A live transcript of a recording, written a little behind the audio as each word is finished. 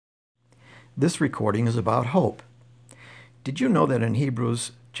This recording is about hope. Did you know that in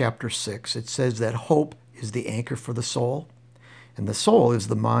Hebrews chapter 6 it says that hope is the anchor for the soul? And the soul is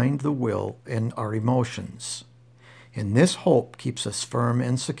the mind, the will, and our emotions. And this hope keeps us firm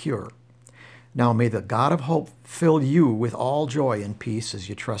and secure. Now may the God of hope fill you with all joy and peace as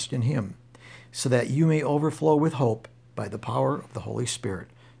you trust in him, so that you may overflow with hope by the power of the Holy Spirit.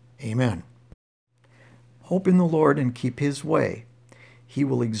 Amen. Hope in the Lord and keep his way. He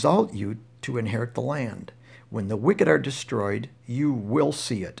will exalt you to inherit the land. When the wicked are destroyed, you will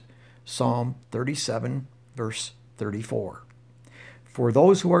see it. Psalm 37, verse 34. For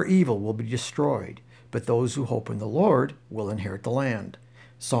those who are evil will be destroyed, but those who hope in the Lord will inherit the land.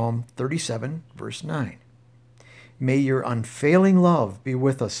 Psalm 37, verse 9. May your unfailing love be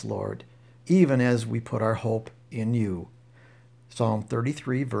with us, Lord, even as we put our hope in you. Psalm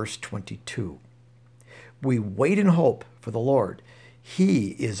 33, verse 22. We wait in hope for the Lord. He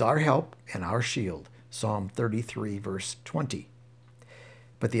is our help and our shield. Psalm 33, verse 20.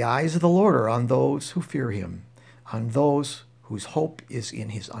 But the eyes of the Lord are on those who fear him, on those whose hope is in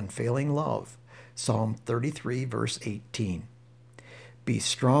his unfailing love. Psalm 33, verse 18. Be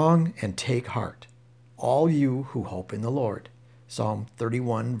strong and take heart, all you who hope in the Lord. Psalm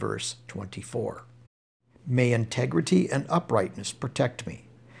 31, verse 24. May integrity and uprightness protect me,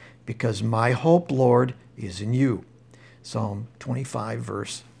 because my hope, Lord, is in you. Psalm 25,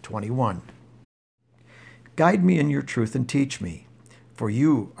 verse 21. Guide me in your truth and teach me, for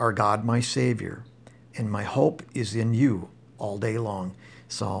you are God my Savior, and my hope is in you all day long.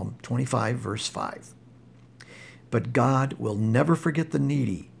 Psalm 25, verse 5. But God will never forget the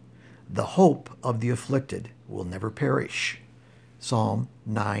needy. The hope of the afflicted will never perish. Psalm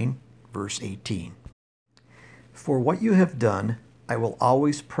 9, verse 18. For what you have done, I will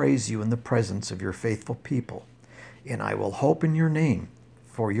always praise you in the presence of your faithful people, and I will hope in your name,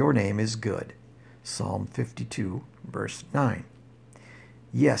 for your name is good. Psalm 52, verse 9.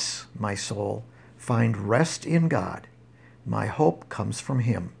 Yes, my soul, find rest in God. My hope comes from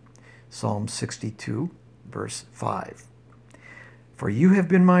him. Psalm 62, verse 5. For you have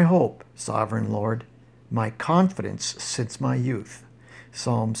been my hope, sovereign Lord, my confidence since my youth.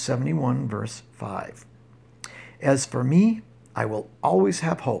 Psalm 71, verse 5. As for me, I will always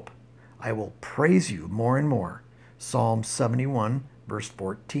have hope. I will praise you more and more. Psalm 71, verse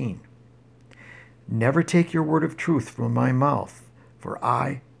 14. Never take your word of truth from my mouth, for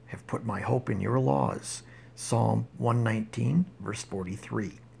I have put my hope in your laws. Psalm 119, verse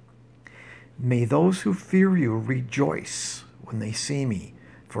 43. May those who fear you rejoice when they see me,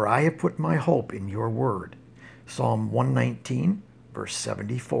 for I have put my hope in your word. Psalm 119, verse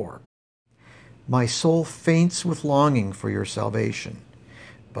 74. My soul faints with longing for your salvation,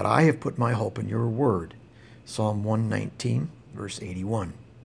 but I have put my hope in your word. Psalm 119, verse 81.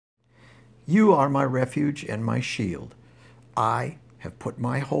 You are my refuge and my shield. I have put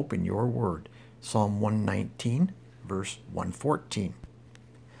my hope in your word. Psalm 119, verse 114.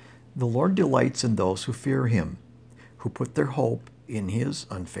 The Lord delights in those who fear him, who put their hope in his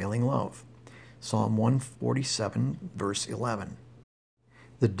unfailing love. Psalm 147, verse 11.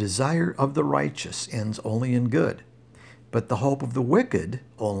 The desire of the righteous ends only in good, but the hope of the wicked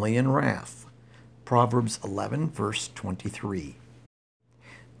only in wrath. Proverbs 11, verse 23.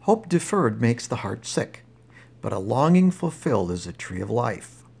 Hope deferred makes the heart sick, but a longing fulfilled is a tree of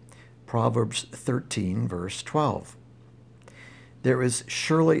life. Proverbs 13, verse 12. There is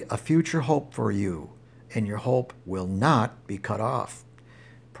surely a future hope for you, and your hope will not be cut off.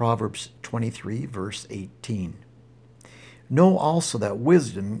 Proverbs 23, verse 18. Know also that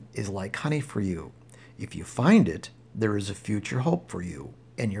wisdom is like honey for you. If you find it, there is a future hope for you,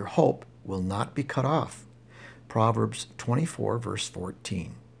 and your hope will not be cut off. Proverbs 24, verse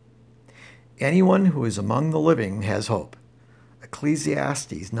 14. Anyone who is among the living has hope.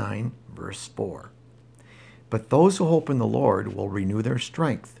 Ecclesiastes 9, verse 4. But those who hope in the Lord will renew their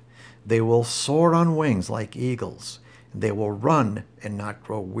strength. They will soar on wings like eagles. They will run and not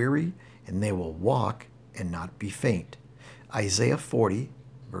grow weary, and they will walk and not be faint. Isaiah 40,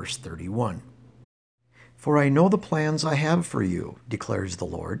 verse 31. For I know the plans I have for you, declares the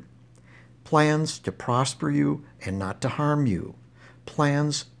Lord. Plans to prosper you and not to harm you.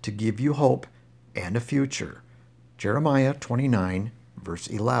 Plans to give you hope and a future. Jeremiah 29, verse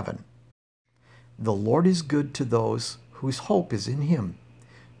 11. The Lord is good to those whose hope is in him,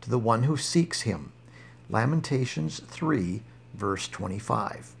 to the one who seeks him. Lamentations 3, verse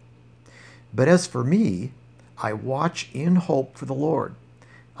 25. But as for me, I watch in hope for the Lord.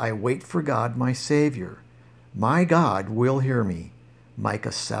 I wait for God, my Savior. My God will hear me.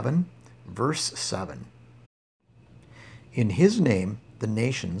 Micah 7, verse 7. In his name the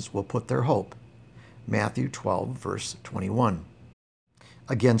nations will put their hope. Matthew 12, verse 21.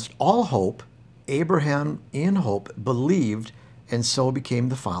 Against all hope, Abraham in hope believed, and so became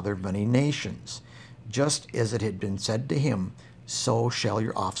the father of many nations, just as it had been said to him, so shall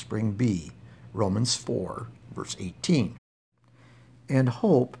your offspring be. Romans 4, verse 18. And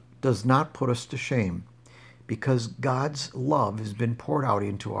hope does not put us to shame, because God's love has been poured out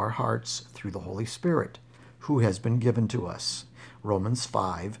into our hearts through the Holy Spirit, who has been given to us. Romans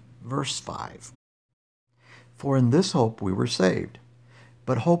 5, verse 5. For in this hope we were saved.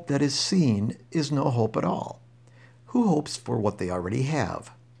 But hope that is seen is no hope at all. Who hopes for what they already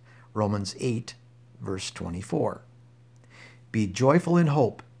have? Romans 8, verse 24. Be joyful in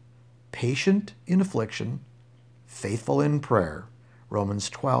hope, patient in affliction, faithful in prayer. Romans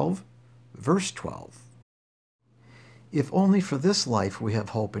 12, verse 12. If only for this life we have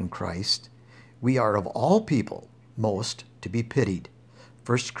hope in Christ, we are of all people most to be pitied.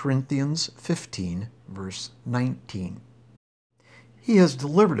 1 Corinthians 15, verse 19. He has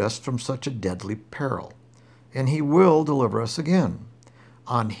delivered us from such a deadly peril, and he will deliver us again.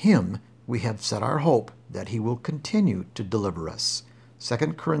 On him we have set our hope that he will continue to deliver us. 2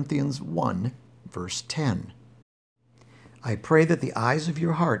 Corinthians 1, verse 10. I pray that the eyes of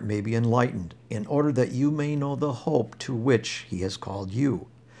your heart may be enlightened, in order that you may know the hope to which he has called you,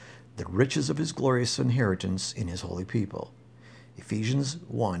 the riches of his glorious inheritance in his holy people. Ephesians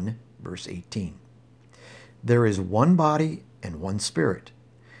 1, verse 18. There is one body and one Spirit,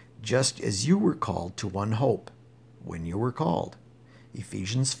 just as you were called to one hope when you were called.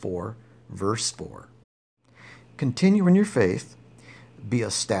 Ephesians 4, verse 4. Continue in your faith, be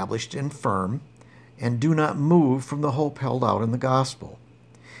established and firm, and do not move from the hope held out in the gospel.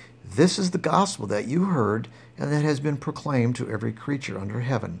 This is the gospel that you heard and that has been proclaimed to every creature under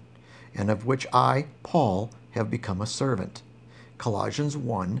heaven, and of which I, Paul, have become a servant. Colossians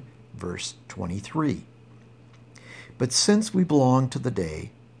 1, verse 23. But since we belong to the day,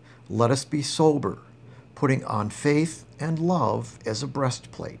 let us be sober, putting on faith and love as a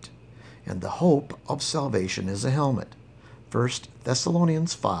breastplate, and the hope of salvation as a helmet. 1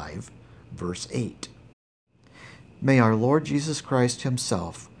 Thessalonians 5, verse 8. May our Lord Jesus Christ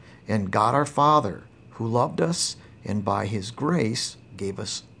himself and God our Father, who loved us and by his grace gave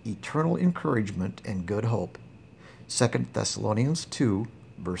us eternal encouragement and good hope. 2 Thessalonians 2,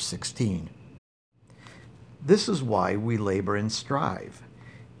 verse 16. This is why we labor and strive,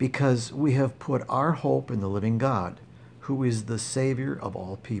 because we have put our hope in the living God, who is the Savior of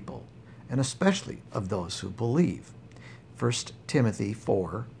all people, and especially of those who believe. 1 Timothy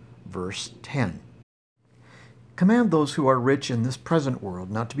 4, verse 10. Command those who are rich in this present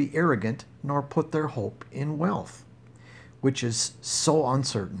world not to be arrogant, nor put their hope in wealth, which is so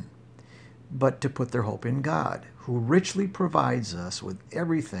uncertain, but to put their hope in God, who richly provides us with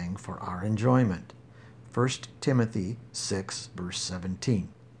everything for our enjoyment. 1 Timothy 6, verse 17.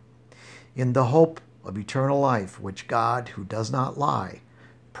 In the hope of eternal life, which God, who does not lie,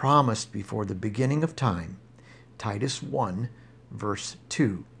 promised before the beginning of time. Titus 1, verse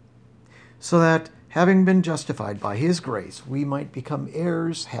 2. So that, having been justified by his grace, we might become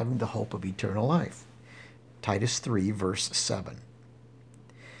heirs, having the hope of eternal life. Titus 3, verse 7.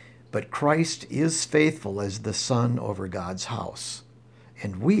 But Christ is faithful as the Son over God's house,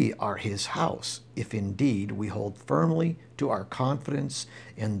 and we are his house, if indeed we hold firmly to our confidence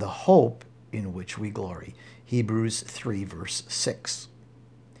in the hope in which we glory. Hebrews 3, verse 6.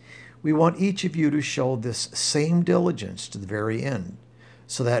 We want each of you to show this same diligence to the very end,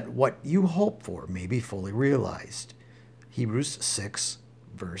 so that what you hope for may be fully realized. Hebrews 6,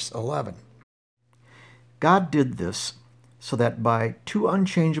 verse 11. God did this so that by two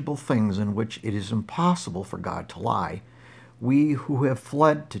unchangeable things in which it is impossible for God to lie, we who have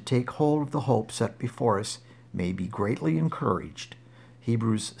fled to take hold of the hope set before us may be greatly encouraged.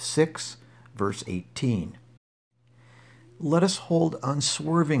 Hebrews 6, verse 18. Let us hold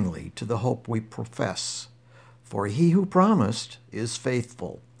unswervingly to the hope we profess, for he who promised is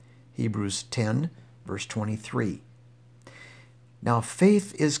faithful. Hebrews 10, verse 23. Now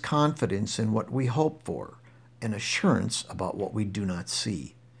faith is confidence in what we hope for, and assurance about what we do not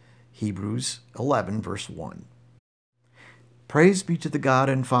see. Hebrews 11, verse 1. Praise be to the God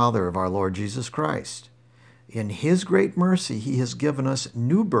and Father of our Lord Jesus Christ. In his great mercy he has given us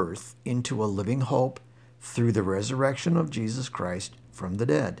new birth into a living hope through the resurrection of Jesus Christ from the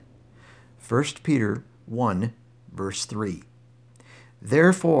dead. 1 Peter 1, verse 3.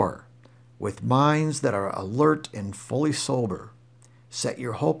 Therefore, with minds that are alert and fully sober, set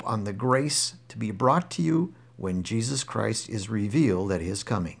your hope on the grace to be brought to you when Jesus Christ is revealed at his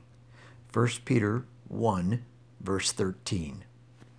coming. 1 Peter 1, verse 13.